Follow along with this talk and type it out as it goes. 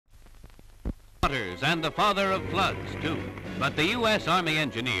waters and the father of floods, too. But the U.S. Army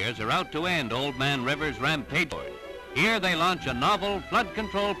engineers are out to end Old Man River's rampage. Here they launch a novel flood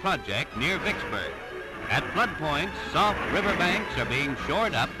control project near Vicksburg. At flood points, soft riverbanks are being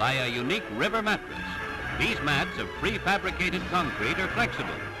shored up by a unique river mattress. These mats of prefabricated concrete are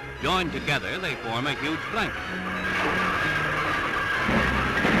flexible. Joined together, they form a huge blanket.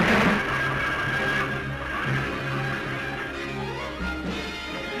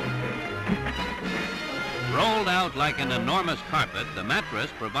 Rolled out like an enormous carpet, the mattress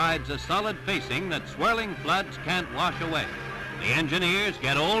provides a solid facing that swirling floods can't wash away. The engineers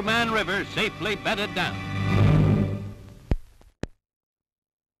get Old Man River safely bedded down.